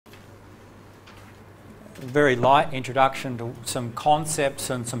very light introduction to some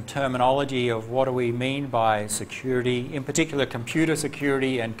concepts and some terminology of what do we mean by security, in particular computer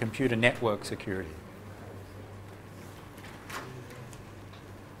security and computer network security.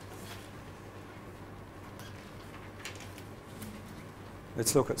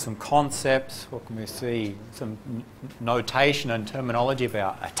 Let's look at some concepts. What can we see? Some notation and terminology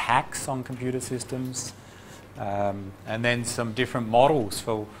about attacks on computer systems, and then some different models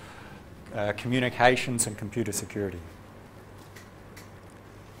for communications and computer security.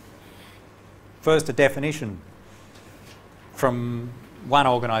 First, a definition from one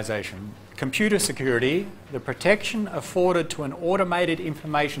organisation. Computer security, the protection afforded to an automated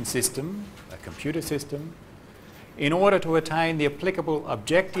information system, a computer system, in order to attain the applicable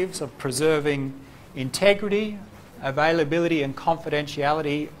objectives of preserving integrity, availability and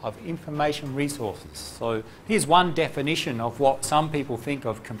confidentiality of information resources. So here's one definition of what some people think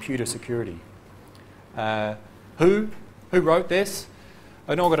of computer security. Who wrote this?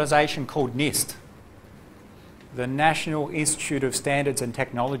 An organisation called NIST, the National Institute of Standards and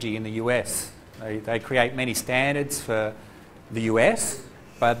Technology in the US. They create many standards for the US,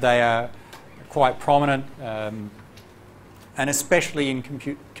 but they are quite prominent, and especially in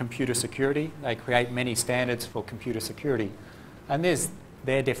computer security. They create many standards for computer security. And there's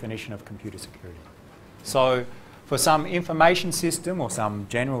their definition of computer security. So for some information system or some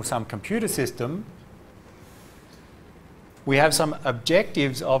computer system, we have some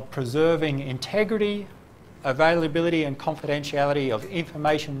objectives of preserving integrity, availability and confidentiality of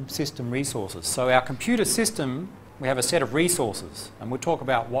information system resources. So our computer system, we have a set of resources, and we'll talk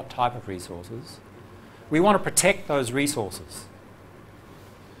about what type of resources. We want to protect those resources.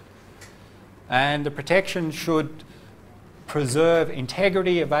 And the protection should preserve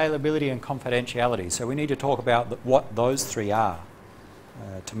integrity, availability and confidentiality. So we need to talk about what those three are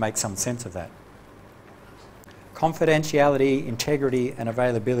to make some sense of that. Confidentiality, integrity and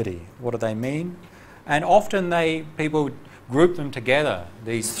availability. What do they mean? And often people group them together,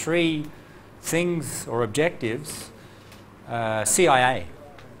 these three things or objectives, CIA.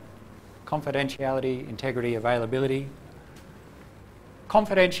 Confidentiality, integrity, availability.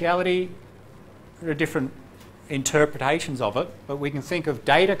 Confidentiality, there are different interpretations of it, but we can think of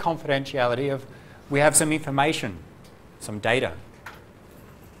data confidentiality of we have some information, some data.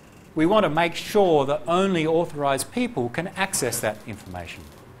 We want to make sure that only authorised people can access that information.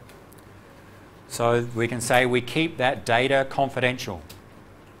 So we can say we keep that data confidential.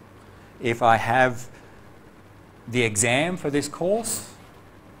 If I have the exam for this course,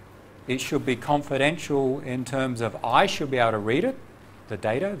 it should be confidential in terms of I should be able to read it, the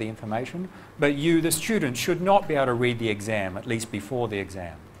data, the information, but you, the student, should not be able to read the exam, at least before the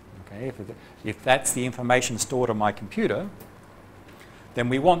exam. Okay? If that's the information stored on my computer, then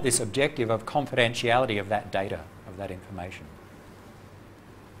we want this objective of confidentiality of that data, of that information.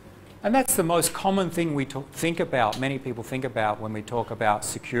 And that's the most common thing we think about, many people think about when we talk about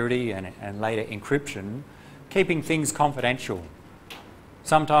security and later encryption, keeping things confidential.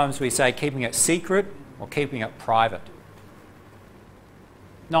 Sometimes we say keeping it secret or keeping it private.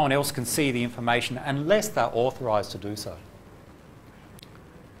 No one else can see the information unless they're authorised to do so.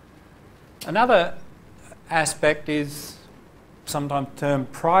 Another aspect is sometimes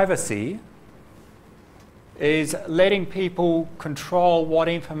termed privacy, is letting people control what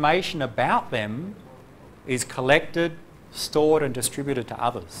information about them is collected, stored and distributed to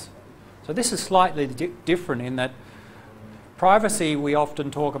others. So this is slightly different in that privacy, we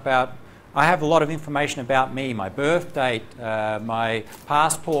often talk about, I have a lot of information about me, my birth date, my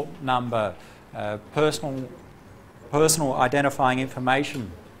passport number, personal identifying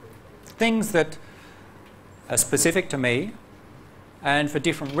information, things that are specific to me, and for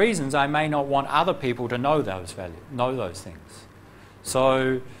different reasons I may not want other people to know those things.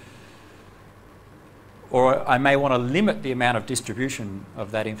 So, or I may want to limit the amount of distribution of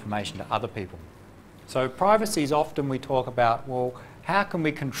that information to other people. So privacy is often we talk about, well, how can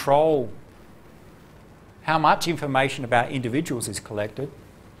we control how much information about individuals is collected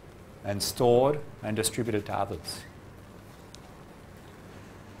and stored and distributed to others?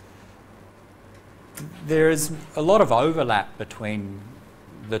 There is a lot of overlap between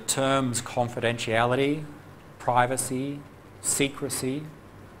the terms confidentiality, privacy, secrecy.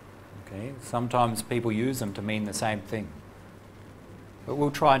 Okay? Sometimes people use them to mean the same thing. But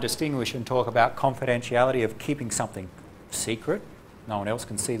we'll try and distinguish and talk about confidentiality of keeping something secret. No one else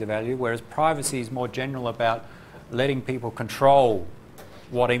can see the value, whereas privacy is more general about letting people control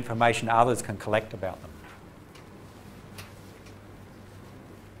what information others can collect about them.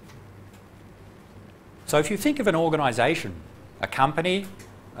 So if you think of an organisation, a company,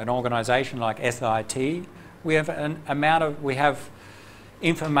 an organisation like SIT, we have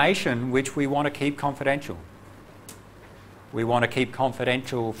information which we want to keep confidential. We want to keep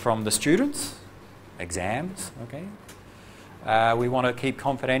confidential from the students, exams, okay? We want to keep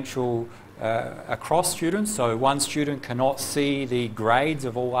confidential across students, so one student cannot see the grades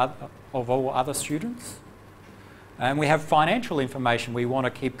of all other students. And we have financial information we want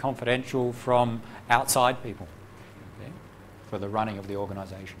to keep confidential from outside people, okay, for the running of the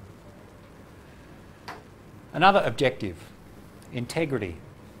organisation. Another objective, integrity.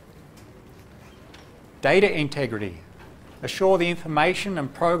 Data integrity. Assure the information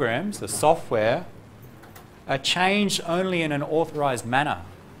and programs, the software, are changed only in an authorised manner.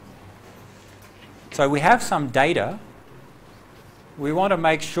 So we have some data. We want to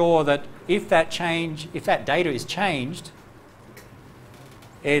make sure that if that data is changed,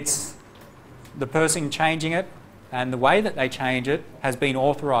 it's the person changing it, and the way that they change it has been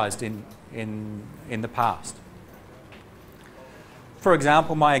authorised in the past. For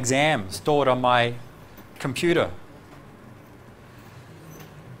example, my exam stored on my computer.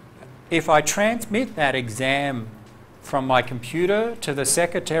 If I transmit that exam from my computer to the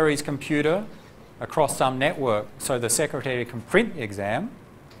secretary's computer across some network so the secretary can print the exam,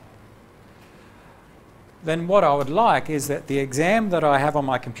 then what I would like is that the exam that I have on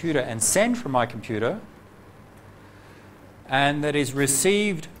my computer and send from my computer and that is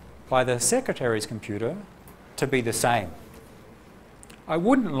received by the secretary's computer to be the same. I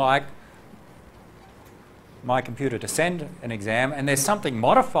wouldn't like my computer to send an exam and there's something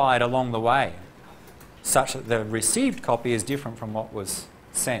modified along the way such that the received copy is different from what was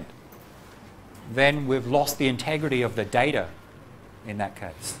sent. Then we've lost the integrity of the data in that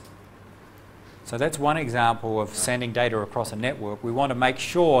case. So that's one example of sending data across a network. We want to make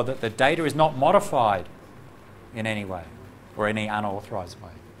sure that the data is not modified in any way or any unauthorised way.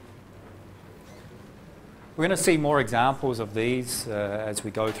 We're going to see more examples of these as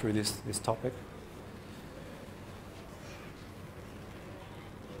we go through this topic.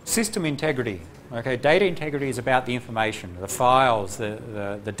 System integrity. Okay, data integrity is about the information, the files,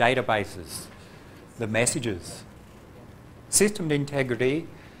 the databases, the messages. System integrity,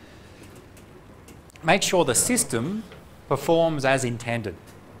 make sure the system performs as intended.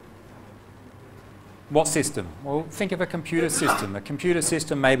 What system? Well, think of a computer system. A computer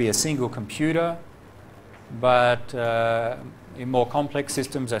system may be a single computer, but in more complex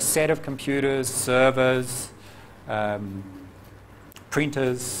systems, a set of computers, servers,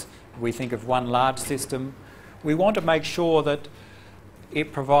 printers. We think of one large system. We want to make sure that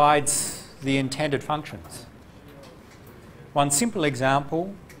it provides the intended functions. One simple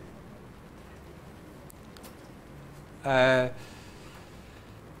example,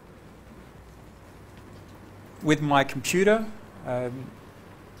 with my computer, I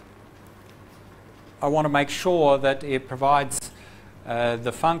want to make sure that it provides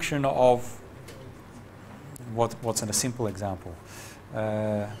the function of what's in a simple example.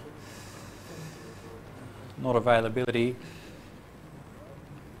 Not availability.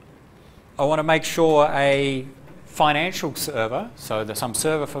 I want to make sure a financial server, so there's some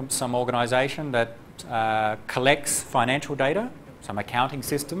server from some organisation that collects financial data, some accounting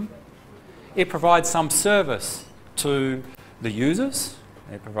system. It provides some service to the users.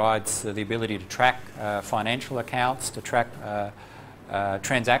 It provides the ability to track financial accounts, to track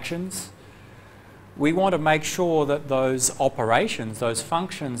transactions. We want to make sure that those operations, those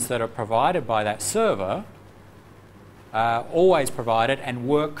functions that are provided by that server are always provided and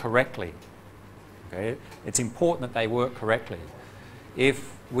work correctly. Okay? It's important that they work correctly.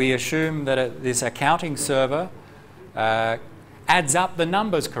 If we assume that this accounting server adds up the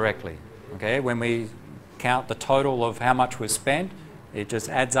numbers correctly, okay? When we count the total of how much was spent, it just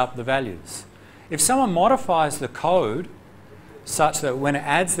adds up the values. If someone modifies the code such that when it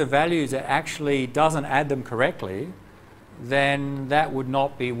adds the values it actually doesn't add them correctly, then that would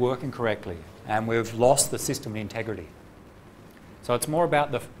not be working correctly and we've lost the system integrity. So it's more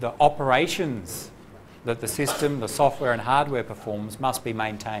about the operations that the system, the software and hardware performs must be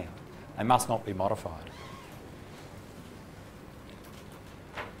maintained. They must not be modified.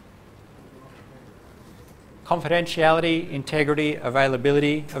 Confidentiality, integrity,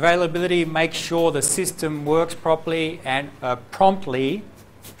 availability. Availability makes sure the system works properly and promptly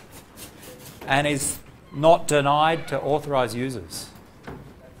and is not denied to authorised users.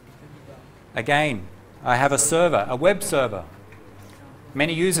 Again, I have a server, a web server.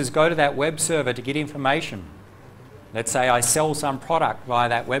 Many users go to that web server to get information. Let's say I sell some product via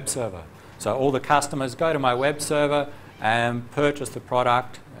that web server. So all the customers go to my web server and purchase the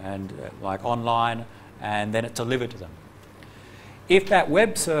product and like online, and then it's delivered to them. If that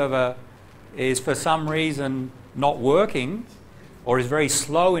web server is for some reason not working or is very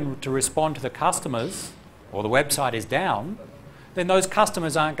slow to respond to the customers, or the website is down, then those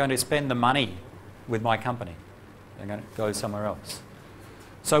customers aren't going to spend the money with my company. They're going to go somewhere else.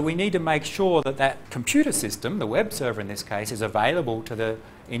 So we need to make sure that that computer system, the web server in this case, is available to the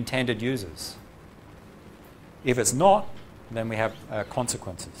intended users. If it's not, then we have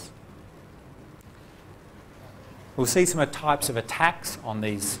consequences. We'll see some types of attacks on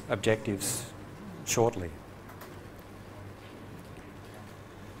these objectives shortly.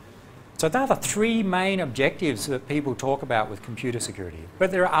 So there are the three main objectives that people talk about with computer security.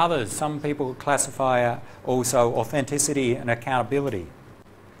 But there are others. Some people classify also authenticity and accountability.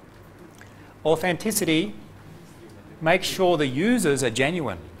 Authenticity makes sure the users are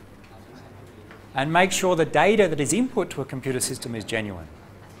genuine and make sure the data that is input to a computer system is genuine.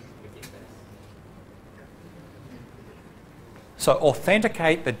 So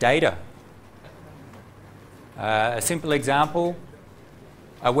authenticate the data. A simple example,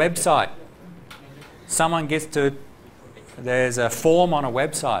 a website. Someone gets to, there's a form on a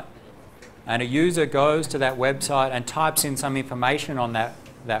website and a user goes to that website and types in some information on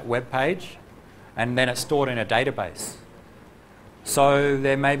that web page, and then it's stored in a database. So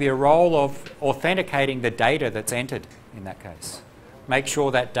there may be a role of authenticating the data that's entered in that case. Make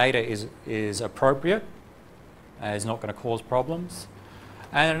sure that data is appropriate, is not going to cause problems.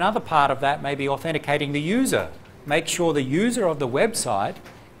 And another part of that may be authenticating the user. Make sure the user of the website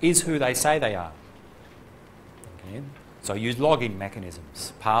is who they say they are. Okay. So use login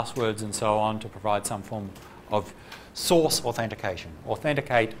mechanisms, passwords and so on to provide some form of source authentication.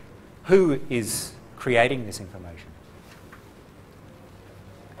 Authenticate who is creating this information.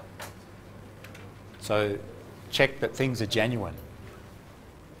 So check that things are genuine,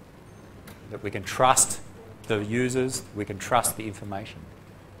 that we can trust the users, we can trust the information.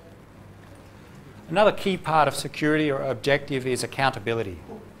 Another key part of security or objective is accountability.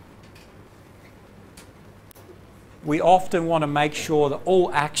 We often want to make sure that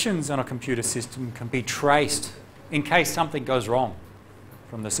all actions on a computer system can be traced in case something goes wrong.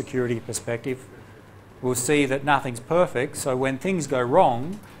 From the security perspective, we'll see that nothing's perfect, so when things go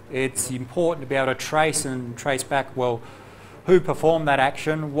wrong, it's important to be able to trace back, well, who performed that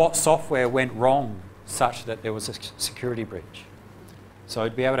action, what software went wrong such that there was a security breach. So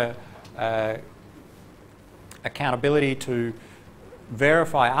to be able to accountability to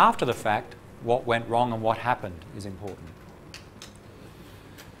verify after the fact what went wrong and what happened is important.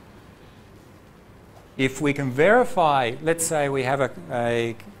 If we can verify, let's say we have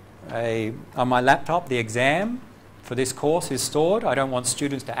on my laptop, the exam for this course is stored. I don't want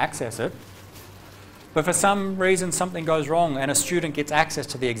students to access it. But for some reason something goes wrong and a student gets access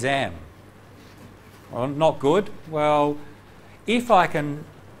to the exam. Well, not good. Well, if I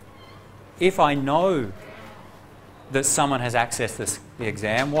know that someone has accessed the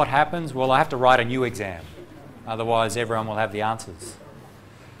exam, what happens? Well, I have to write a new exam. Otherwise, everyone will have the answers.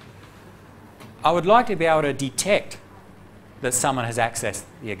 I would like to be able to detect that someone has accessed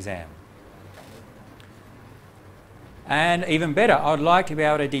the exam. And even better, I would like to be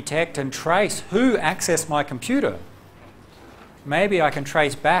able to detect and trace who accessed my computer. Maybe I can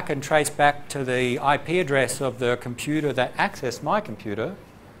trace back to the IP address of the computer that accessed my computer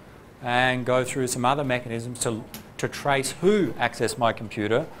and go through some other mechanisms to trace who accessed my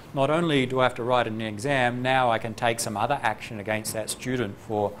computer. Not only do I have to write an exam, now I can take some other action against that student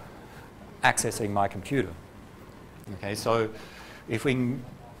for accessing my computer. Okay, so if we can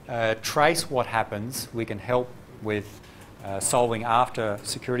trace what happens, we can help with solving after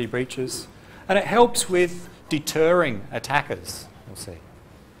security breaches, and it helps with deterring attackers, we'll see.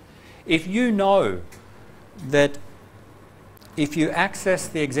 If you know that if you access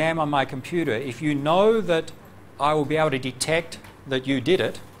the exam on my computer, if you know that I will be able to detect that you did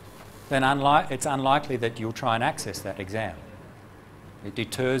it, then it's unlikely that you'll try and access that exam. It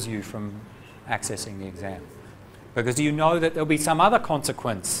deters you from accessing the exam, because you know that there'll be some other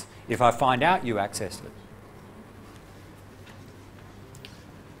consequence if I find out you accessed it.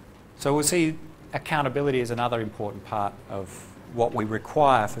 So we'll see accountability is another important part of what we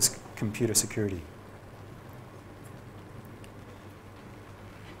require for computer security.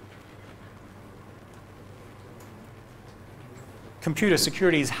 Computer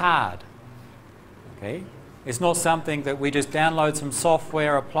security is hard. Okay? It's not something that we just download some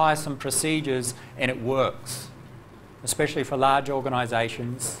software, apply some procedures, and it works. Especially for large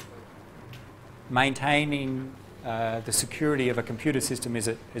organisations, maintaining the security of a computer system is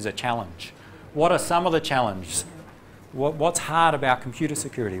a challenge. What are some of the challenges? What's hard about computer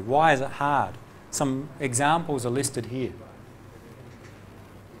security? Why is it hard? Some examples are listed here.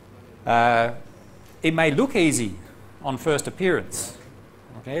 It may look easy on first appearance.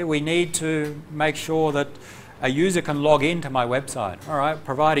 Okay, we need to make sure that a user can log into my website. All right,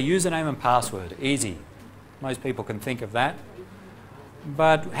 provide a username and password. Easy. Most people can think of that.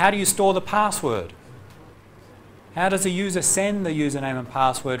 But how do you store the password? How does a user send the username and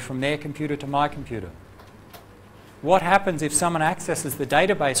password from their computer to my computer? What happens if someone accesses the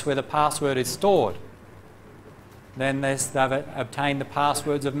database where the password is stored? Then they've obtained the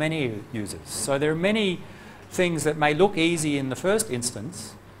passwords of many users. So there are many things that may look easy in the first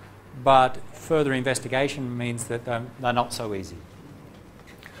instance, but further investigation means that they're not so easy.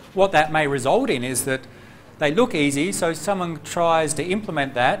 What that may result in is that they look easy, so someone tries to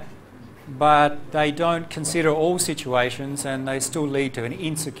implement that, but they don't consider all situations and they still lead to an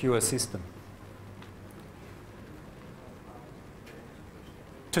insecure system.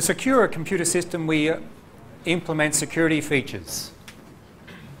 To secure a computer system, we implement security features.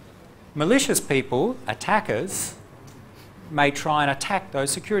 Malicious people, attackers, may try and attack those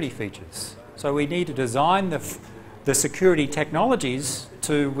security features. So we need to design the security technologies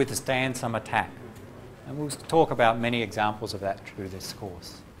to withstand some attack. And we'll talk about many examples of that through this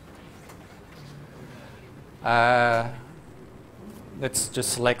course. Let's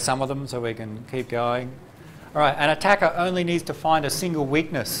just select some of them so we can keep going. All right, an attacker only needs to find a single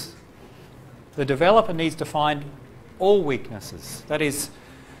weakness. The developer needs to find all weaknesses. That is,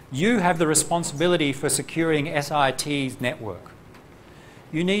 you have the responsibility for securing SIT's network.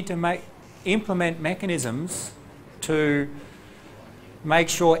 You need to implement mechanisms to make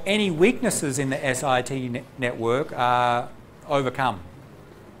sure any weaknesses in the SIT network are overcome.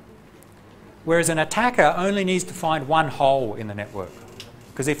 Whereas an attacker only needs to find one hole in the network.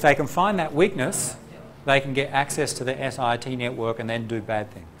 Because if they can find that weakness, they can get access to the SIT network and then do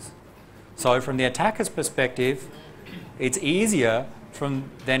bad things. So from the attacker's perspective, it's easier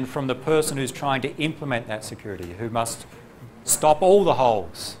than from the person who's trying to implement that security, who must stop all the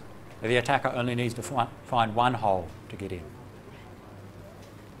holes. The attacker only needs to find one hole to get in.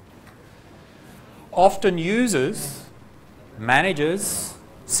 Often users, managers,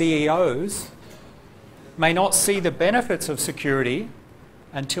 CEOs may not see the benefits of security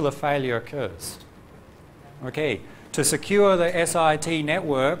until a failure occurs. Okay, to secure the SIT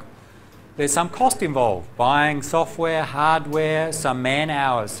network, there's some cost involved, buying software, hardware, some man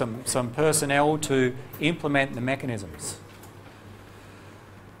hours, some personnel to implement the mechanisms.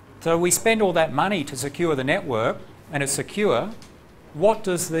 So we spend all that money to secure the network, and it's secure. What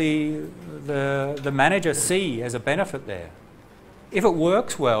does the manager see as a benefit there? If it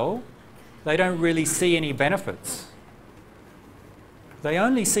works well, they don't really see any benefits. They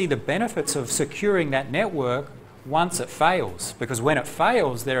only see the benefits of securing that network once it fails, because when it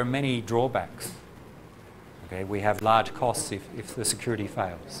fails, there are many drawbacks. Okay, we have large costs if the security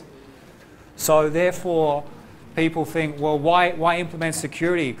fails. So therefore, people think, well, why implement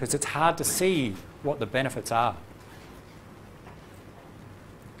security? Because it's hard to see what the benefits are.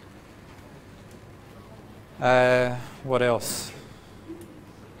 What else?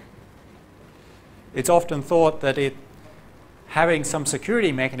 It's often thought that having some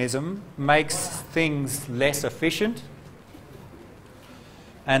security mechanism makes things less efficient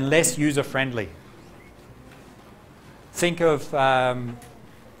and less user-friendly. Think of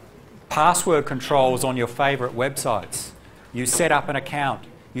password controls on your favourite websites. You set up an account.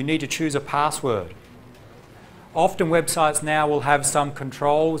 You need to choose a password. Often websites now will have some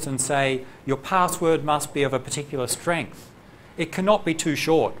controls and say your password must be of a particular strength. It cannot be too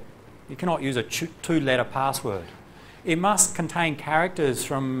short. You cannot use a two-letter password. It must contain characters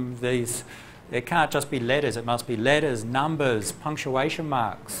from these. It can't just be letters. It must be letters, numbers, punctuation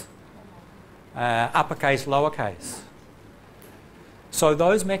marks, uppercase, lowercase. So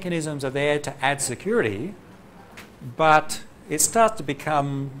those mechanisms are there to add security, but it starts to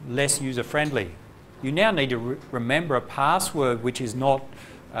become less user-friendly. You now need to remember a password which is not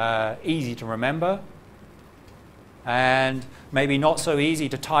easy to remember and maybe not so easy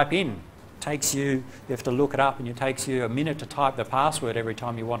to type in. You have to look it up, and it takes you a minute to type the password every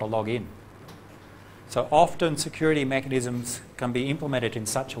time you want to log in. So often security mechanisms can be implemented in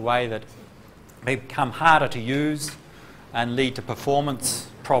such a way that they become harder to use and lead to performance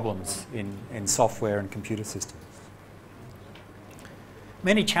problems in software and computer systems.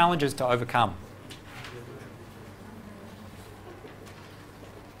 Many challenges to overcome.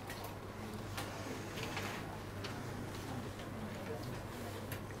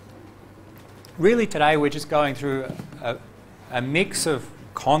 Really today we're just going through a mix of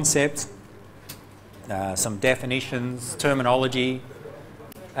concepts, some definitions, terminology,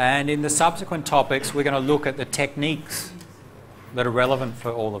 and in the subsequent topics we're going to look at the techniques that are relevant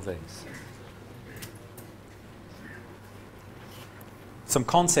for all of these. Some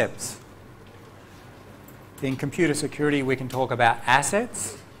concepts. In computer security, we can talk about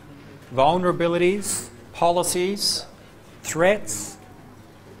assets, vulnerabilities, policies, threats,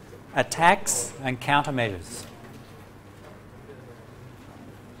 attacks, and countermeasures.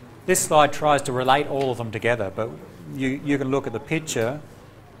 This slide tries to relate all of them together, but you can look at the picture.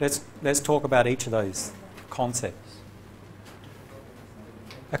 Let's talk about each of those concepts.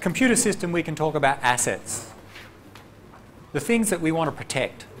 A computer system, we can talk about assets, the things that we want to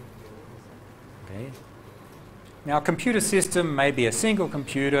protect. Okay. Now, a computer system may be a single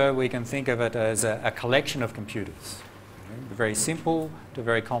computer. We can think of it as a collection of computers, okay, very simple to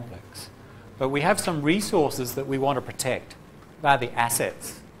very complex. But we have some resources that we want to protect. They're the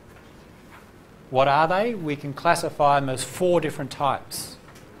assets. What are they? We can classify them as 4 different types: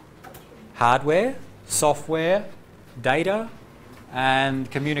 hardware, software, data, and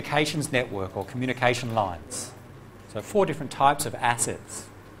communications network or communication lines. So 4 different types of assets.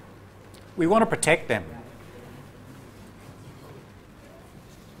 We want to protect them.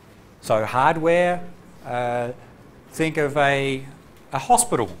 So hardware, think of a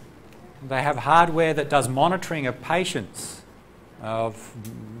hospital. They have hardware that does monitoring of patients,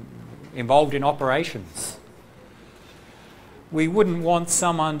 involved in operations. We wouldn't want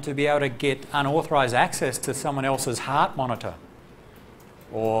someone to be able to get unauthorised access to someone else's heart monitor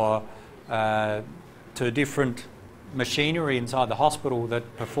or to different machinery inside the hospital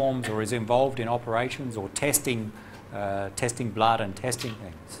that performs or is involved in operations or testing blood and testing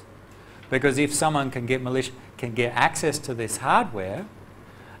things. Because if someone can get access to this hardware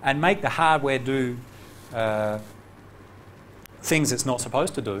and make the hardware do things it's not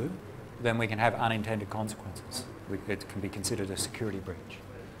supposed to do, then we can have unintended consequences. It can be considered a security breach.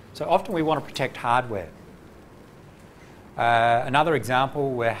 So often we want to protect hardware. Another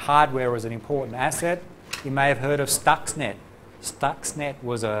example where hardware is an important asset, you may have heard of Stuxnet. Stuxnet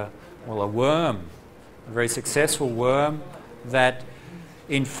was a worm, a very successful worm that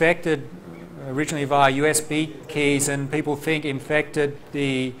infected originally via USB keys, and people think infected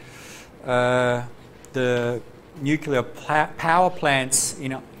the nuclear power plants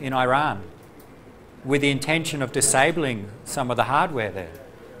in Iran with the intention of disabling some of the hardware there.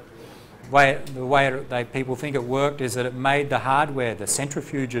 The way people think it worked is that it made the hardware, the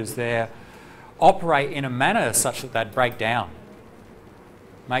centrifuges there, operate in a manner such that they'd break down.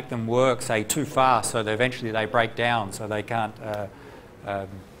 Make them work, say, too fast so that eventually they break down so they can't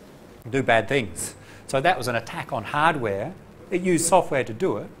do bad things. So that was an attack on hardware. It used software to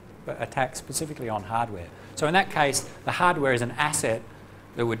do it, but attacked specifically on hardware. So in that case, the hardware is an asset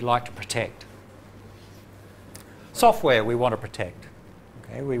that we'd like to protect. Software we want to protect.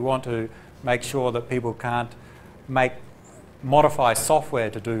 Okay? We want to make sure that people can't modify software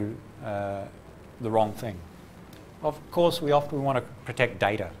to do the wrong thing. Of course, we often want to protect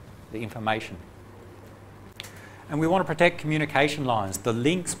data, the information. And we want to protect communication lines, the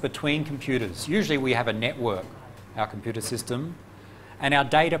links between computers. Usually we have a network, our computer system, and our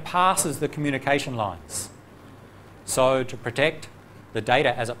data passes the communication lines. So to protect the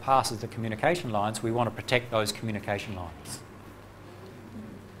data as it passes the communication lines, we want to protect those communication lines.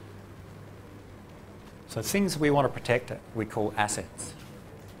 So things we want to protect we call assets.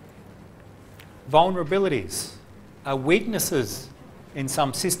 Vulnerabilities are weaknesses in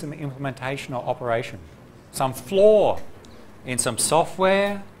some system implementation or operation. Some flaw in some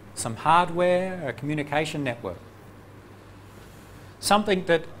software, some hardware, a communication network. Something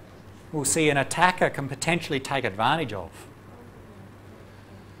that we'll see an attacker can potentially take advantage of.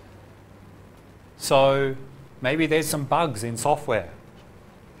 So maybe there's some bugs in software.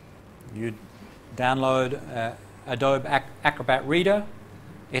 You download Adobe Acrobat Reader,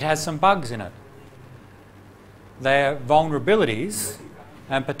 it has some bugs in it. They're vulnerabilities,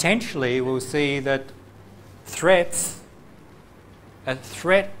 and potentially we'll see that a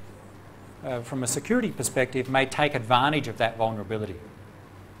threat from a security perspective may take advantage of that vulnerability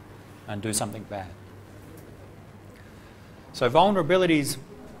and do something bad. So vulnerabilities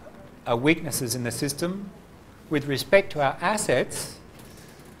are weaknesses in the system. With respect to our assets,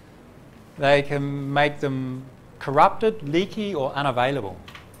 they can make them corrupted, leaky, or unavailable.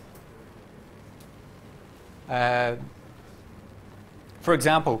 For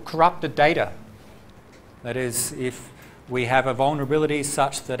example, corrupted data. That is, if we have a vulnerability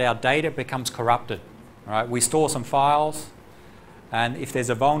such that our data becomes corrupted. Right? We store some files, and if there's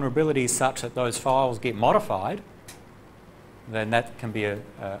a vulnerability such that those files get modified, then that can be a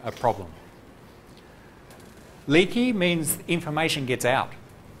problem. Leaky means information gets out.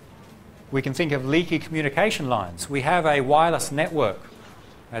 We can think of leaky communication lines. We have a wireless network.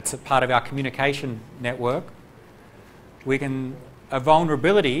 That's a part of our communication network. A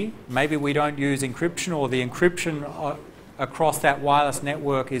vulnerability, maybe we don't use encryption, or the encryption across that wireless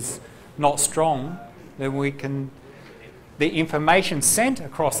network is not strong, then the information sent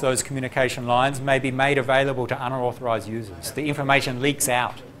across those communication lines may be made available to unauthorized users. The information leaks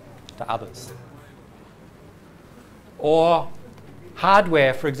out to others. Or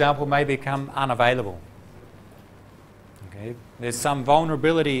hardware, for example, may become unavailable. Okay? There's some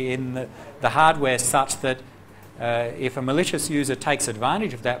vulnerability in the hardware such that if a malicious user takes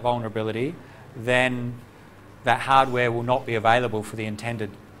advantage of that vulnerability, then that hardware will not be available for the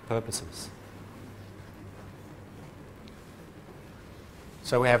intended purposes.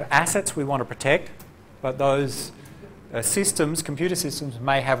 So we have assets we want to protect, but those computer systems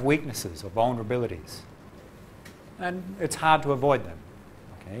may have weaknesses or vulnerabilities. And it's hard to avoid them.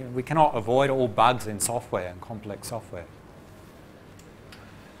 Okay? We cannot avoid all bugs in software and complex software.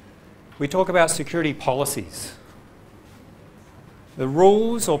 We talk about security policies. The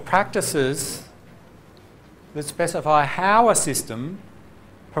rules or practices that specify how a system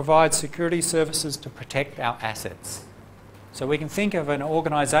provides security services to protect our assets. So we can think of an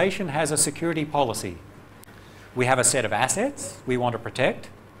organisation has a security policy. We have a set of assets we want to protect.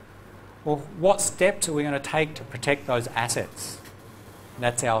 Well, what steps are we going to take to protect those assets?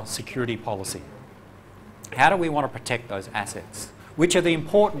 That's our security policy. How do we want to protect those assets? Which are the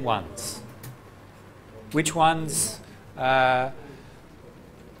important ones? Which ones,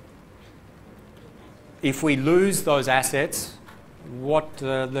 if we lose those assets, what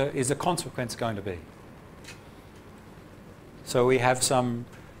is the consequence going to be? So we have some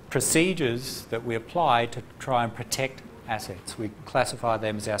procedures that we apply to try and protect assets. We classify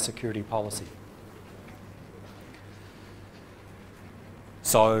them as our security policy.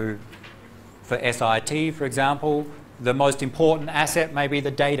 So for SIT, for example, the most important asset may be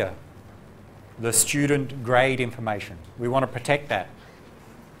the data, the student grade information. We want to protect that.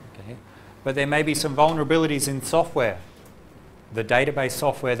 Okay? But there may be some vulnerabilities in software, the database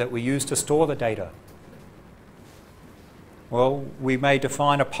software that we use to store the data. Well, we may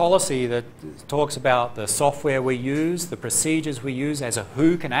define a policy that talks about the software we use, the procedures we use as a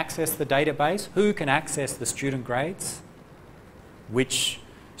who can access the database, who can access the student grades, which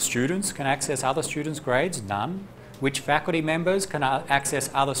students can access other students' grades, none. Which faculty members can access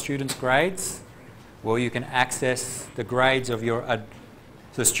other students' grades? Well, you can access the grades of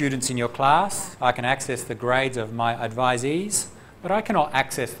the students in your class. I can access the grades of my advisees, but I cannot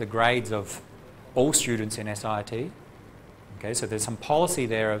access the grades of all students in SIT. Okay, so there's some policy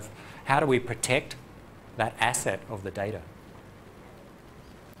there of how do we protect that asset of the data.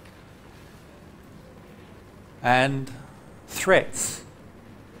 And threats.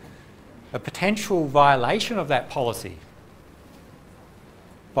 A potential violation of that policy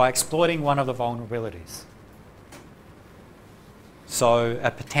by exploiting one of the vulnerabilities. So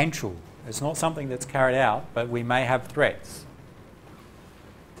a potential. It's not something that's carried out, but we may have threats.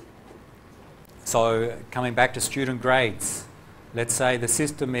 So coming back to student grades. Let's say the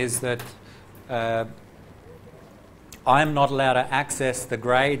system is that I'm not allowed to access the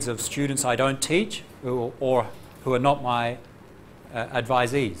grades of students I don't teach or who are not my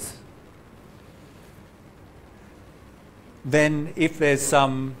advisees. Then if there's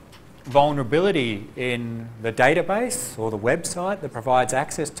some vulnerability in the database or the website that provides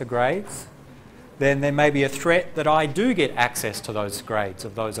access to grades, then there may be a threat that I do get access to those grades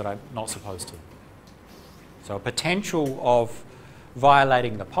of those that I'm not supposed to. So a potential of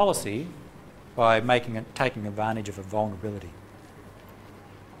violating the policy by taking advantage of a vulnerability.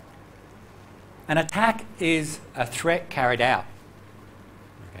 An attack is a threat carried out.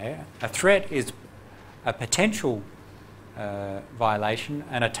 Okay? A threat is a potential violation.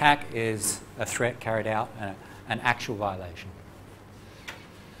 An attack is a threat carried out, an actual violation.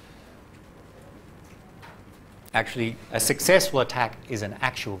 Actually, a successful attack is an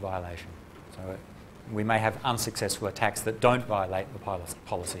actual violation. So we may have unsuccessful attacks that don't violate the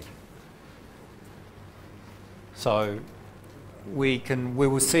policy. So we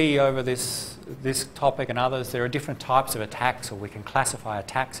will see over this topic and others, there are different types of attacks, or we can classify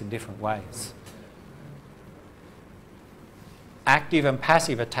attacks in different ways. Active and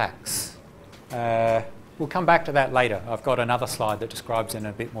passive attacks. We'll come back to that later. I've got another slide that describes in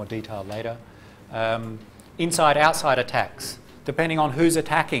a bit more detail later. Inside-outside attacks, depending on who's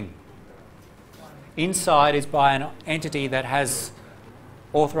attacking. Inside is by an entity that has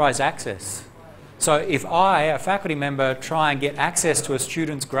authorised access. So if I, a faculty member, try and get access to a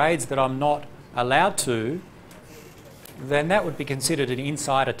student's grades that I'm not allowed to, then that would be considered an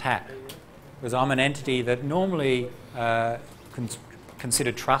inside attack. because I'm an entity that normally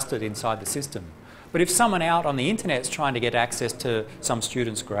considered trusted inside the system. But if someone out on the internet is trying to get access to some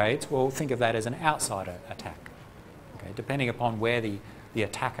students' grades, well, think of that as an outsider attack, okay, depending upon where the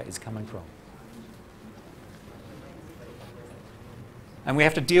attacker is coming from. And we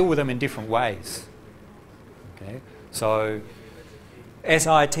have to deal with them in different ways. Okay? So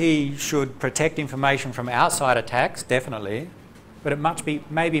SIT should protect information from outside attacks, definitely, but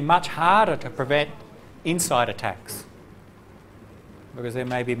it may be much harder to prevent inside attacks, because there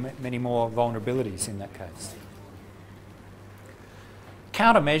may be many more vulnerabilities in that case.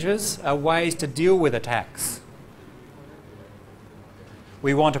 Countermeasures are ways to deal with attacks.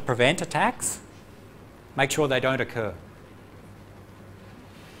 We want to prevent attacks, make sure they don't occur.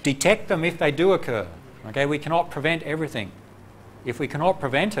 Detect them if they do occur. Okay, we cannot prevent everything. If we cannot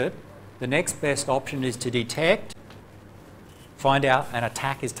prevent it, the next best option is to detect, find out an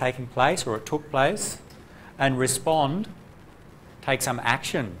attack is taking place or it took place, and respond, take some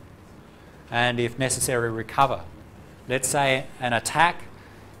action, and if necessary, recover. Let's say an attack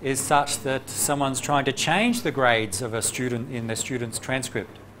is such that someone's trying to change the grades of a student in the student's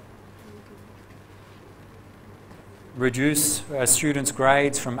transcript. Reduce a student's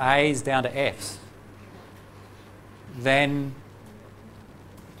grades from A's down to F's. Then,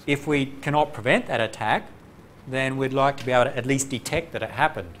 if we cannot prevent that attack, then we'd like to be able to at least detect that it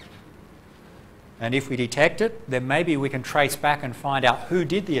happened. And if we detect it, then maybe we can trace back and find out who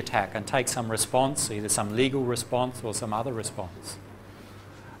did the attack and take some response, either some legal response or some other response.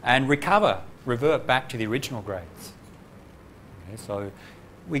 And recover, revert back to the original grades. Okay, so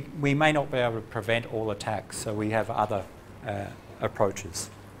we may not be able to prevent all attacks, so we have other approaches.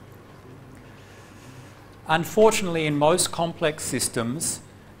 Unfortunately, in most complex systems,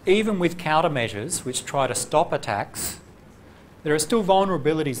 even with countermeasures which try to stop attacks, there are still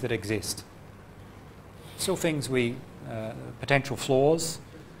vulnerabilities that exist. Still things potential flaws,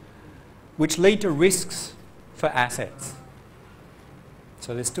 which lead to risks for assets.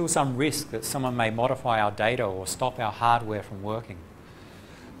 So there's still some risk that someone may modify our data or stop our hardware from working.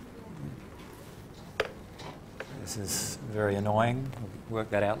 This is very annoying. We'll work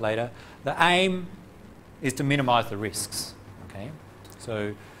that out later. The aim is to minimise the risks. Okay?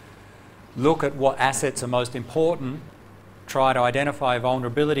 So look at what assets are most important, try to identify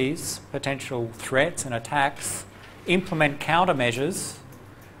vulnerabilities, potential threats and attacks, implement countermeasures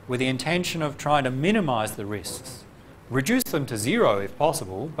with the intention of trying to minimise the risks. Reduce them to zero if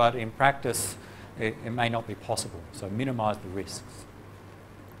possible, but in practice it may not be possible, so minimise the risks.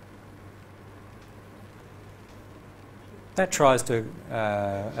 That tries to,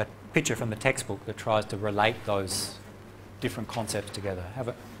 a picture from the textbook that tries to relate those different concepts together.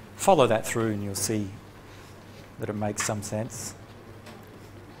 Follow that through and you'll see that it makes some sense.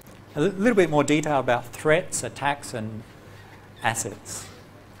 A little bit more detail about threats, attacks and assets.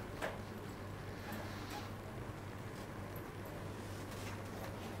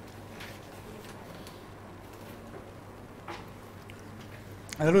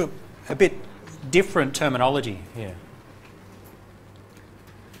 A bit different terminology here.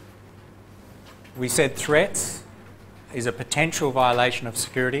 We said threats is a potential violation of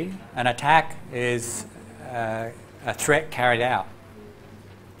security. An attack is a threat carried out.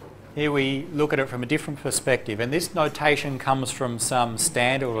 Here we look at it from a different perspective, and this notation comes from some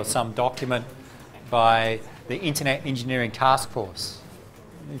standard or some document by the Internet Engineering Task Force.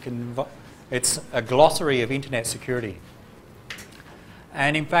 It's a glossary of internet security.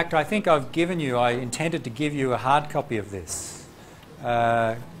 And in fact, I think I intended to give you a hard copy of this.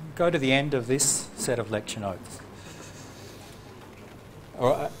 Go to the end of this set of lecture notes.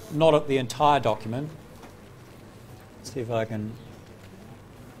 Or not at the entire document. See if I can.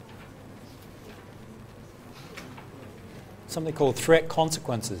 Something called threat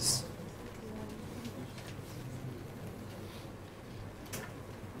consequences.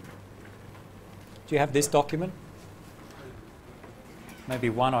 Do you have this document? Maybe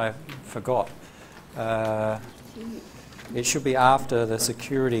one I forgot. It should be after the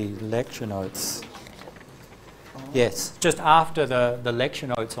security lecture notes. Yes, just after the lecture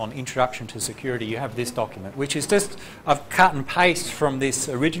notes on Introduction to Security, you have this document, which is just, I've cut and pasted from this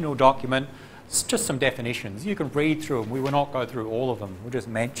original document. It's just some definitions. You can read through them. We will not go through all of them. We'll just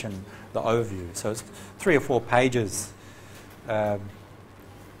mention the overview. So it's 3 or 4 pages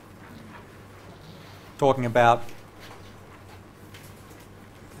talking about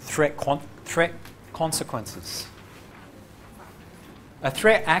threat consequences. A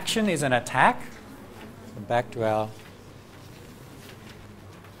threat action is an attack. Back to our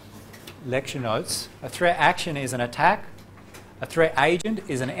lecture notes. A threat action is an attack. A threat agent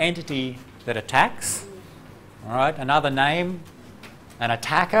is an entity that attacks. All right, another name, an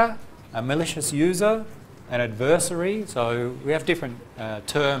attacker, a malicious user, an adversary. So we have different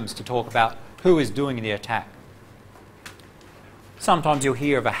terms to talk about who is doing the attack. Sometimes you'll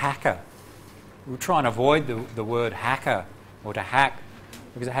hear of a hacker. We'll try and avoid the word hacker or to hack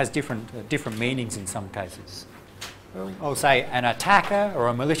because it has different meanings in some cases. I'll say an attacker or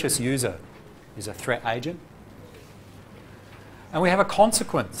a malicious user is a threat agent. And we have a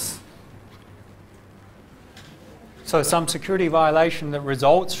consequence. So some security violation that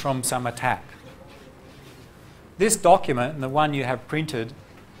results from some attack. This document, and the one you have printed,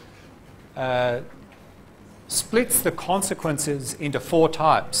 splits the consequences into 4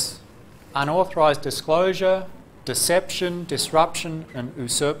 types: unauthorized disclosure, deception, disruption, and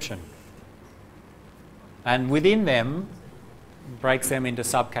usurpation. And within them, breaks them into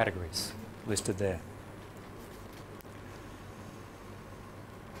subcategories listed there.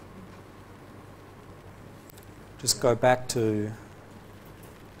 Just go back to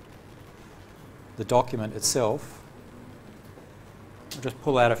the document itself. I'll just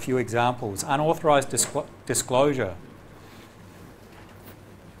pull out a few examples. Unauthorized disclosure.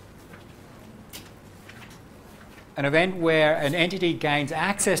 An event where an entity gains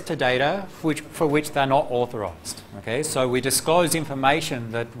access to data for which they're not authorized. Okay, so we disclose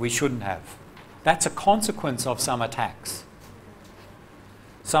information that we shouldn't have. That's a consequence of some attacks.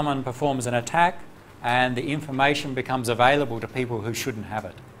 Someone performs an attack and the information becomes available to people who shouldn't have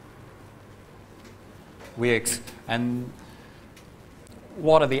it. And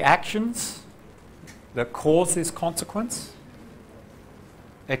what are the actions that cause this consequence?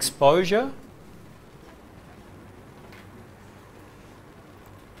 Exposure.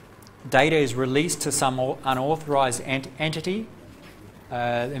 Data is released to some unauthorized entity.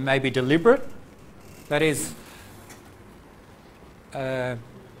 It may be deliberate. That is, I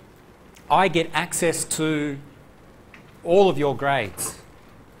get access to all of your grades,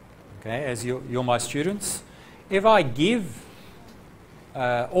 okay, as you're my students. If I give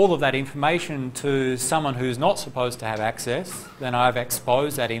all of that information to someone who's not supposed to have access, then I've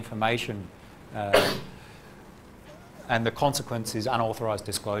exposed that information, and the consequence is unauthorized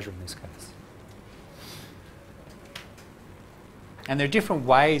disclosure in this case. And there are different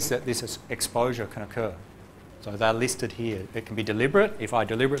ways that this exposure can occur. So they're listed here. It can be deliberate. If I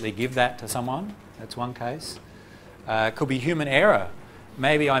deliberately give that to someone, that's one case. It could be human error.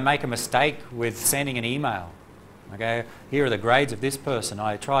 Maybe I make a mistake with sending an email. Okay, here are the grades of this person.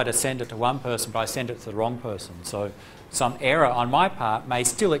 I try to send it to one person, but I send it to the wrong person. So some error on my part may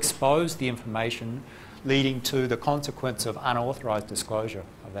still expose the information, leading to the consequence of unauthorized disclosure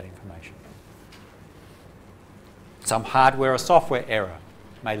of that information. Some hardware or software error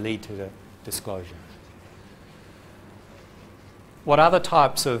may lead to the disclosure. What other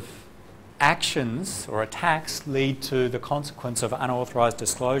types of actions or attacks lead to the consequence of unauthorized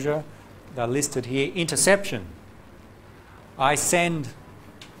disclosure? They're listed here. Interception. I send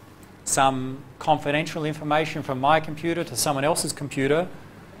some confidential information from my computer to someone else's computer.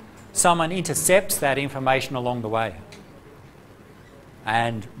 Someone intercepts that information along the way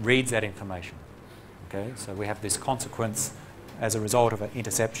and reads that information. Okay, so we have this consequence as a result of an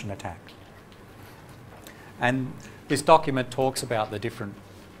interception attack. And this document talks about the different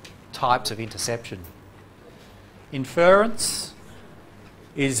types of interception. Inference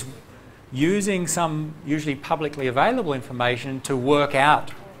is using some usually publicly available information to work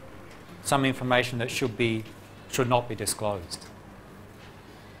out some information that should not be disclosed.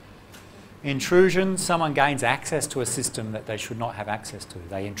 Intrusion, someone gains access to a system that they should not have access to.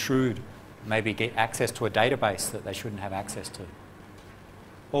 They intrude, maybe get access to a database that they shouldn't have access to.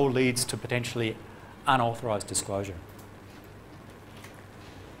 All leads to potentially unauthorized disclosure.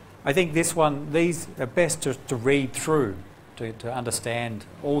 I think these are best to read through to understand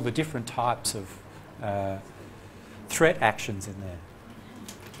all the different types of threat actions in there.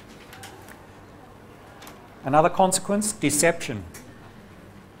 Another consequence, deception.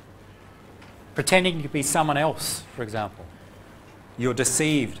 Pretending to be someone else, for example. You're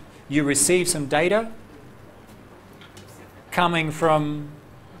deceived. You receive some data coming from,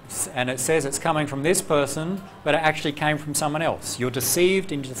 and it says it's coming from this person, but it actually came from someone else. You're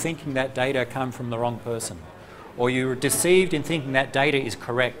deceived into thinking that data came from the wrong person. Or you're deceived in thinking that data is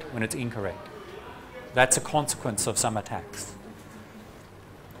correct when it's incorrect. That's a consequence of some attacks.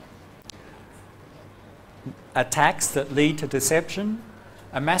 Attacks that lead to deception.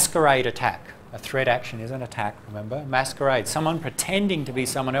 A masquerade attack. A threat action is an attack, remember? Masquerade. Someone pretending to be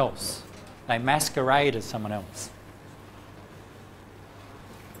someone else. They masquerade as someone else.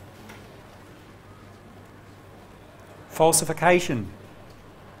 Falsification.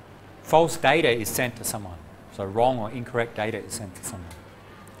 false data is sent to someone. So wrong or incorrect data is sent to someone.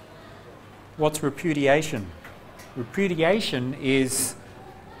 What's repudiation? Repudiation is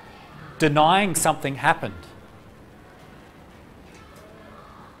denying something happened.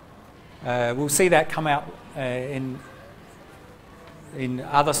 We'll see that come out in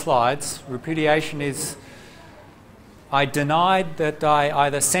other slides. Repudiation is, I denied that I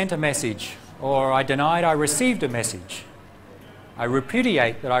either sent a message or I denied I received a message. I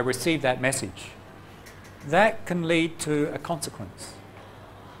repudiate that I received that message. That can lead to a consequence.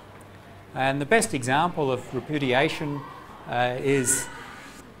 And the best example of repudiation is,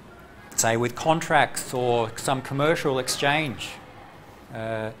 say, with contracts or some commercial exchange.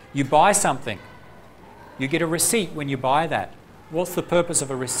 You buy something. You get a receipt when you buy that. What's the purpose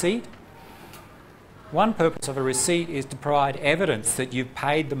of a receipt? One purpose of a receipt is to provide evidence that you've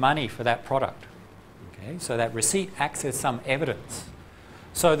paid the money for that product. Okay? So that receipt acts as some evidence.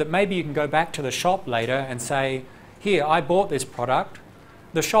 So that maybe you can go back to the shop later and say, here, I bought this product.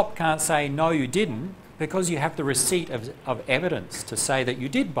 The shop can't say, no, you didn't, because you have the receipt of evidence to say that you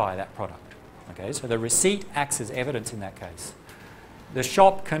did buy that product. Okay? So the receipt acts as evidence in that case. The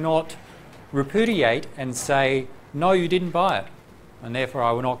shop cannot repudiate and say, no, you didn't buy it, and therefore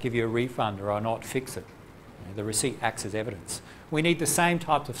I will not give you a refund or I will not fix it. The receipt acts as evidence. We need the same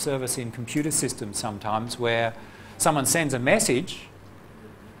type of service in computer systems sometimes, where someone sends a message,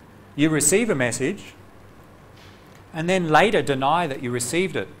 you receive a message, and then later deny that you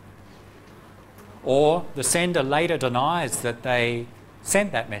received it. Or the sender later denies that they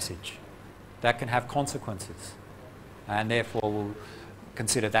sent that message. That can have consequences, and therefore we'll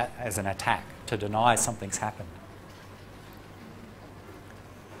consider that as an attack, to deny something's happened.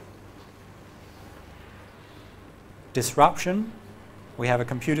 Disruption. We have a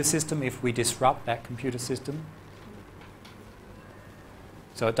computer system. If we disrupt that computer system,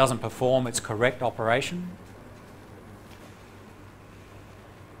 so it doesn't perform its correct operation,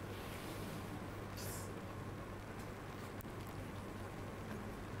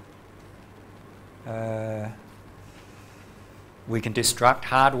 we can destruct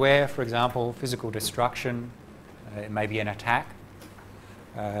hardware, for example, physical destruction. It may be an attack.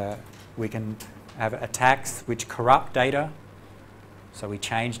 We can have attacks which corrupt data, so we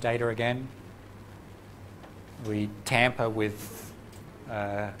change data again. We tamper with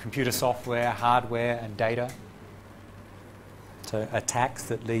computer software, hardware and data. So attacks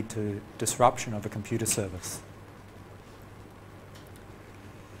that lead to disruption of a computer service.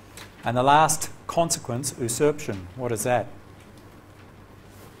 And the last consequence, usurpation. What is that?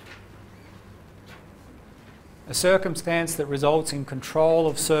 A circumstance that results in control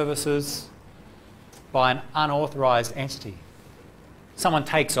of services by an unauthorised entity. Someone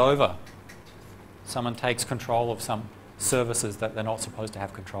takes over. Someone takes control of some services that they're not supposed to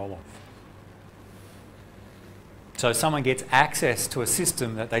have control of. So someone gets access to a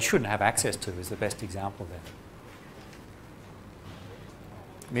system that they shouldn't have access to is the best example there.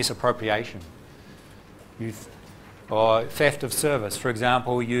 Misappropriation. Or theft of service. For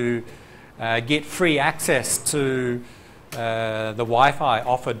example, you get free access to the Wi-Fi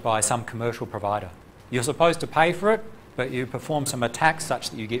offered by some commercial provider. You're supposed to pay for it, but you perform some attacks such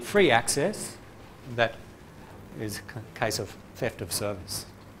that you get free access. That is a case of theft of service.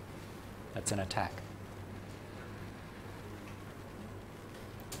 That's an attack.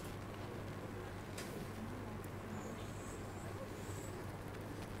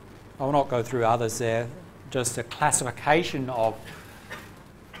 I will not go through others there, just a classification of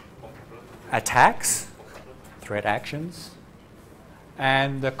attacks, threat actions,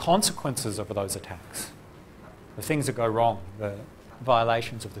 and the consequences of those attacks, the things that go wrong, the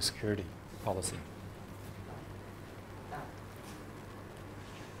violations of the security policy.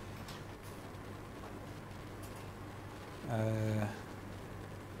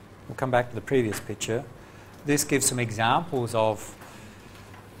 We'll come back to the previous picture. This gives some examples of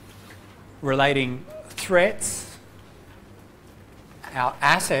relating threats, our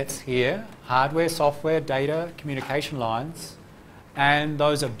assets here, hardware, software, data, communication lines, and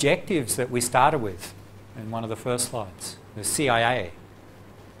those objectives that we started with in one of the first slides, the CIA,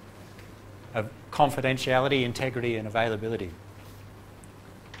 of confidentiality, integrity, and availability.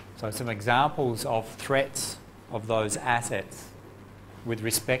 So some examples of threats of those assets with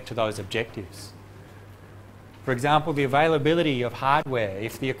respect to those objectives. For example, the availability of hardware.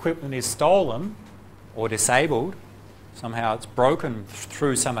 If the equipment is stolen or disabled, somehow it's broken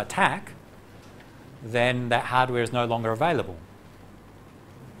through some attack, then that hardware is no longer available.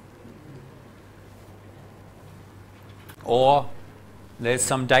 Or there's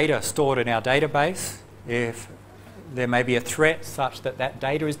some data stored in our database. If there may be a threat such that that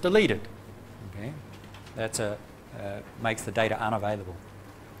data is deleted. Okay? That's makes the data unavailable.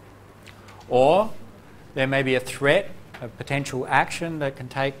 Or there may be a threat, a potential action that can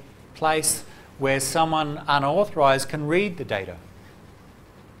take place where someone unauthorized can read the data.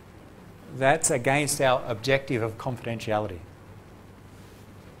 That's against our objective of confidentiality.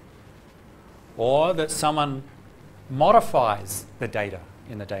 Or that someone modifies the data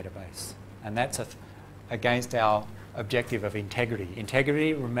in the database, and that's against our objective of integrity.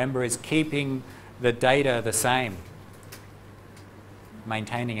 Integrity, remember, is keeping the data the same,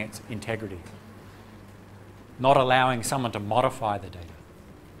 maintaining its integrity, not allowing someone to modify the data.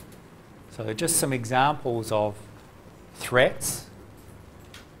 So just some examples of threats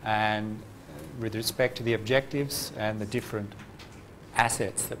and with respect to the objectives and the different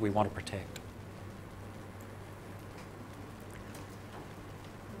assets that we want to protect.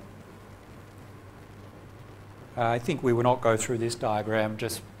 I think we will not go through this diagram,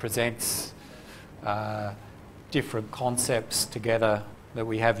 just presents different concepts together, that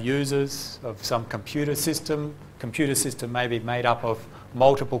we have users of some computer system. Computer system may be made up of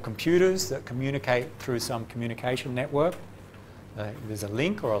multiple computers that communicate through some communication network. There's a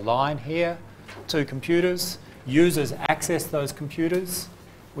link or a line here, two computers. Users access those computers.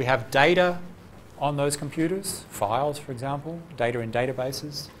 We have data on those computers, files for example, data in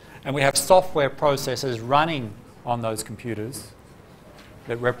databases. And we have software processes running on those computers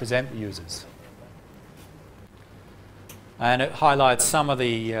that represent the users. And it highlights some of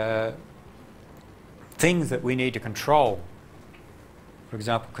the things that we need to control. For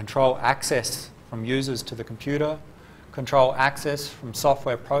example, control access from users to the computer, control access from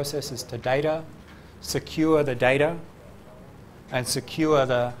software processes to data, secure the data, and secure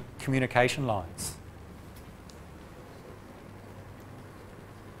the communication lines.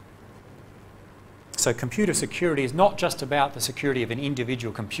 So computer security is not just about the security of an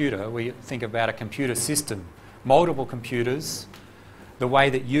individual computer. We think about a computer system, multiple computers, the way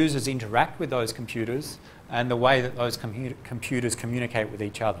that users interact with those computers, and the way that those computers communicate with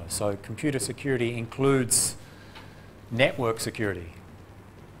each other. So computer security includes network security,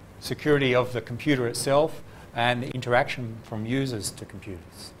 security of the computer itself, and the interaction from users to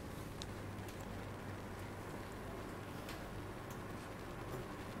computers.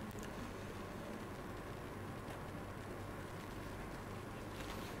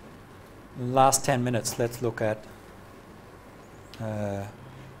 Last 10 minutes, let's look at a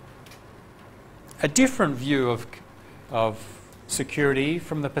different view of security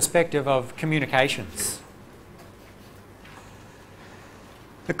from the perspective of communications.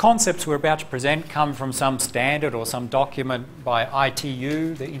 The concepts we're about to present come from some standard or some document by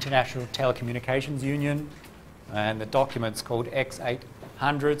ITU, the International Telecommunications Union, and the document's called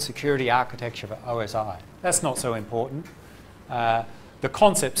X800, Security Architecture for OSI. That's not so important. The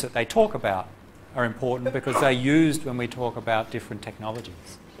concepts that they talk about are important because they're used when we talk about different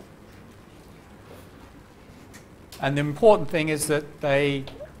technologies. And the important thing is that they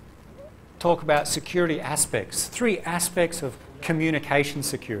talk about security aspects, 3 aspects of communication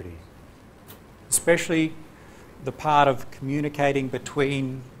security, especially the part of communicating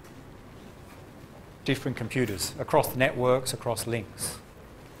between different computers, across the networks, across links.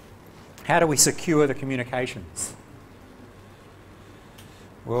 How do we secure the communications?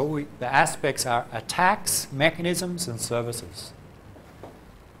 Well, the aspects are attacks, mechanisms, and services.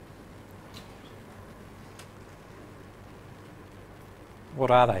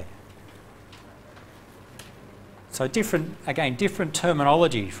 What are they? So different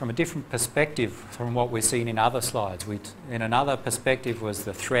terminology from a different perspective from what we've seen in other slides. In another perspective was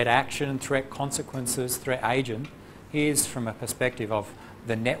the threat action, threat consequences, threat agent. Here's from a perspective of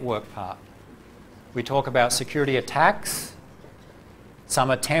the network part. We talk about security attacks, some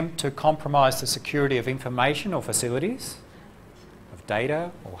attempt to compromise the security of information or facilities, of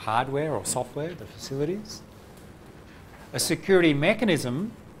data or hardware or software, the facilities. A security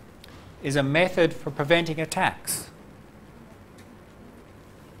mechanism is a method for preventing attacks.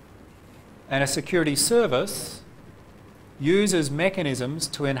 And a security service uses mechanisms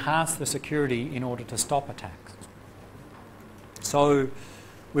to enhance the security in order to stop attacks. So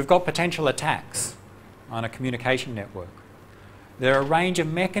we've got potential attacks on a communication network. There are a range of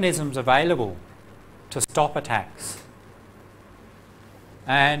mechanisms available to stop attacks.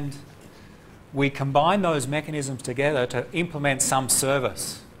 And we combine those mechanisms together to implement some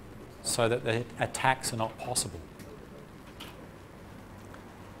service so that the attacks are not possible.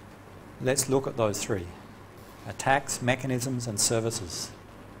 Let's look at those 3. Attacks, mechanisms, and services.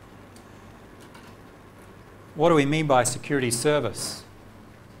 What do we mean by security service?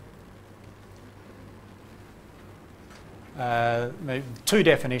 two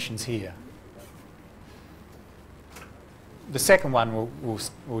definitions here. The second one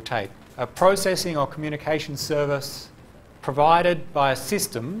we'll take. A processing or communication service provided by a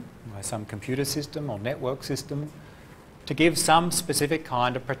system, by some computer system or network system, to give some specific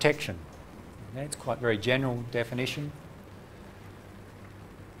kind of protection. Okay, it's quite a very general definition.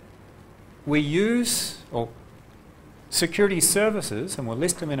 We use, or security services, and we'll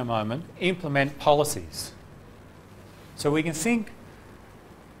list them in a moment, implement policies. So we can think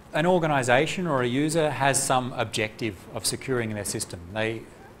an organisation or a user has some objective of securing their system. They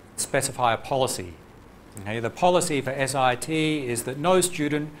specify a policy. Okay, the policy for SIT is that no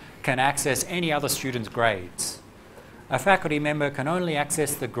student can access any other student's grades. A faculty member can only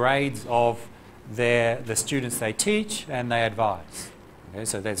access the grades of the students they teach and they advise. Okay,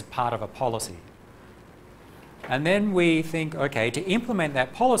 so there's part of a policy. And then we think, okay, to implement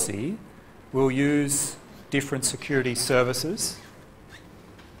that policy, we'll use different security services.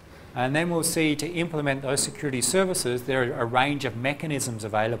 And then we'll see to implement those security services, there are a range of mechanisms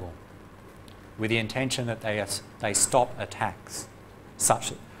available with the intention that they stop attacks,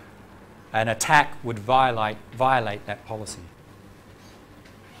 such that an attack would violate that policy.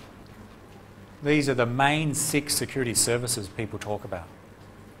 These are the main 6 security services people talk about.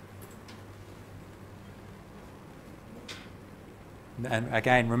 And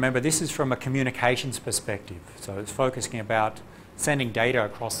again, remember, this is from a communications perspective. So it's focusing about sending data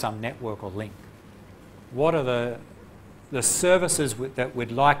across some network or link. What are the services that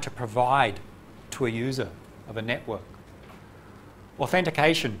we'd like to provide to a user of a network?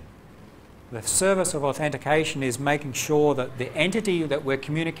 Authentication. The service of authentication is making sure that the entity that we're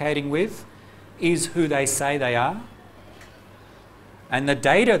communicating with is who they say they are, and the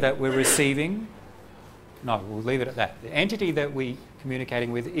data that we're receiving, no, we'll leave it at that. The entity that we're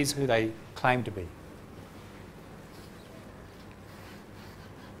communicating with is who they claim to be.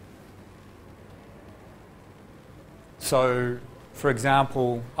 So, for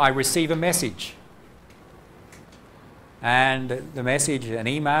example, I receive a message, and the message, an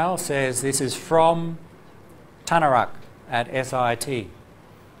email, says this is from Tanarak at SIT.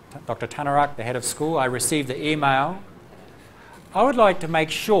 Dr. Tanarak, the head of school, I received the email. I would like to make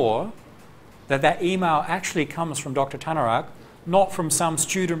sure that that email actually comes from Dr. Tanarak, not from some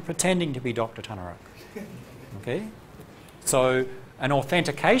student pretending to be Dr. Tanarak. Okay? So an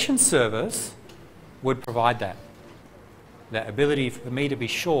authentication service would provide that ability for me to be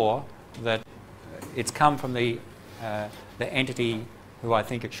sure that it's come from the entity who I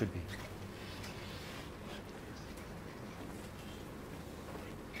think it should be.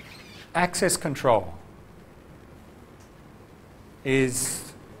 Access control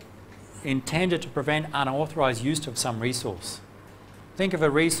is intended to prevent unauthorized use of some resource. Think of a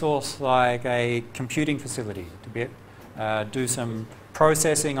resource like a computing facility to do some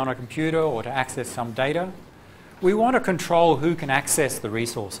processing on a computer or to access some data. We want to control who can access the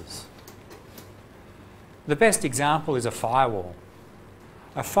resources. The best example is a firewall.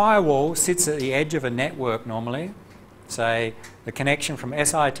 A firewall sits at the edge of a network normally, say the connection from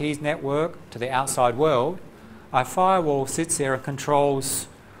SIT's network to the outside world. A firewall sits there and controls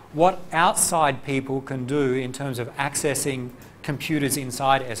what outside people can do in terms of accessing computers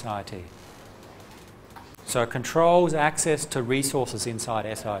inside SIT. So it controls access to resources inside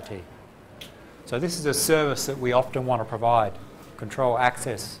SIT. So this is a service that we often want to provide, control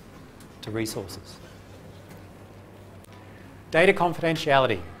access to resources. Data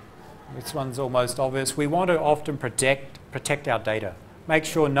confidentiality. This one's almost obvious. We want to often protect our data, make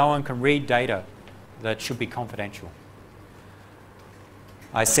sure no one can read data that should be confidential.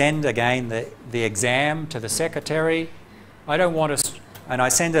 I send, again, the exam to the secretary. I don't want to, and I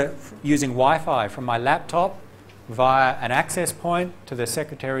send it using Wi-Fi from my laptop via an access point to the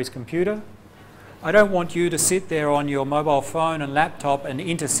secretary's computer. I don't want you to sit there on your mobile phone and laptop and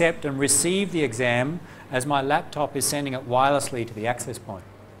intercept and receive the exam as my laptop is sending it wirelessly to the access point,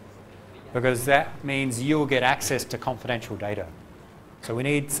 because that means you'll get access to confidential data. So we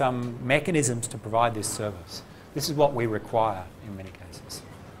need some mechanisms to provide this service. This is what we require in many cases.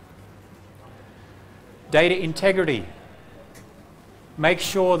 Data integrity. Make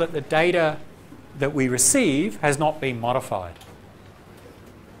sure that the data that we receive has not been modified.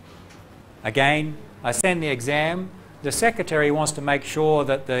 Again, I send the exam. The secretary wants to make sure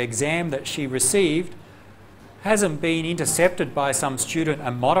that the exam that she received hasn't been intercepted by some student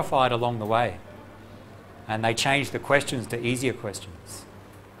and modified along the way. And they change the questions to easier questions.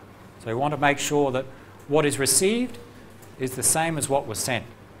 So we want to make sure that what is received is the same as what was sent.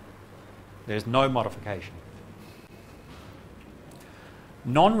 There's no modification.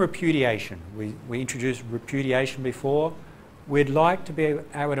 Non-repudiation. We introduced repudiation before. We'd like to be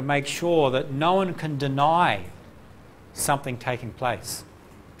able to make sure that no one can deny something taking place.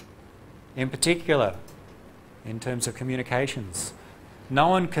 In particular, in terms of communications, no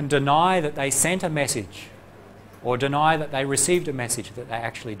one can deny that they sent a message or deny that they received a message that they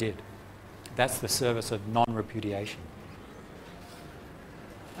actually did. That's the service of non-repudiation.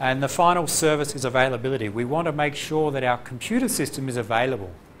 And the final service is availability. We want to make sure that our computer system is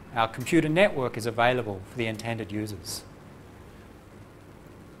available, our computer network is available for the intended users.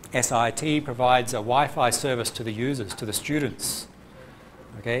 SIT provides a Wi-Fi service to the users, to the students.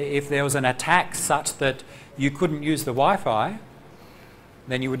 Okay? If there was an attack such that you couldn't use the Wi-Fi,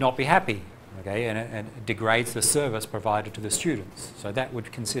 then you would not be happy. Okay? And it degrades the service provided to the students. So that would be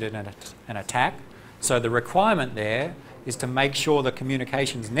considered an attack. So the requirement there is to make sure the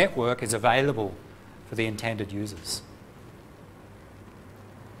communications network is available for the intended users.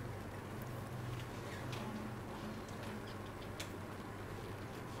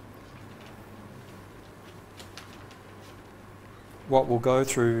 What we'll go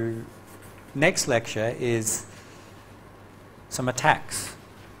through next lecture is some attacks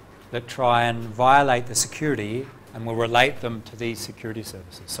that try and violate the security, and we'll relate them to these security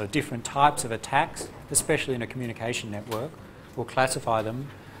services. So different types of attacks, especially in a communication network, we'll classify them,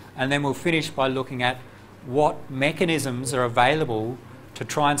 and then we'll finish by looking at what mechanisms are available to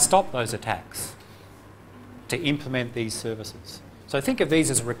try and stop those attacks, to implement these services. So think of these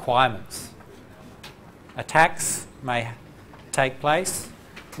as requirements. Attacks may take place.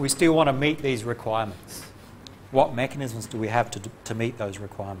 We still want to meet these requirements. What mechanisms do we have to meet those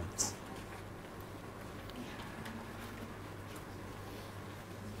requirements?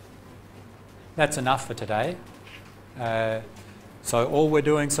 That's enough for today. So all we're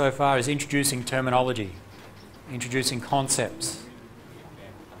doing so far is introducing terminology, introducing concepts.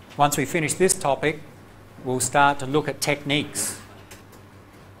 Once we finish this topic, we'll start to look at techniques.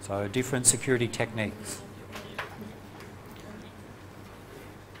 So different security techniques.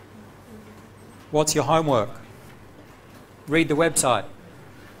 What's your homework? Read the website.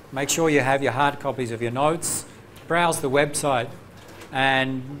 Make sure you have your hard copies of your notes. Browse the website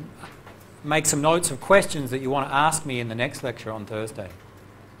and make some notes of questions that you want to ask me in the next lecture on Thursday.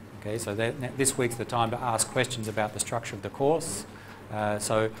 Okay, so this week's the time to ask questions about the structure of the course.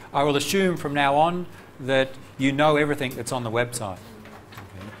 So I will assume from now on that you know everything that's on the website.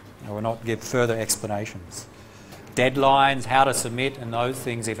 Okay? I will not give further explanations. Deadlines, how to submit and those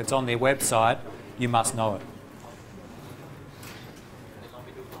things, if it's on their website, you must know it.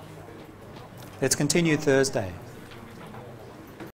 Let's continue Thursday.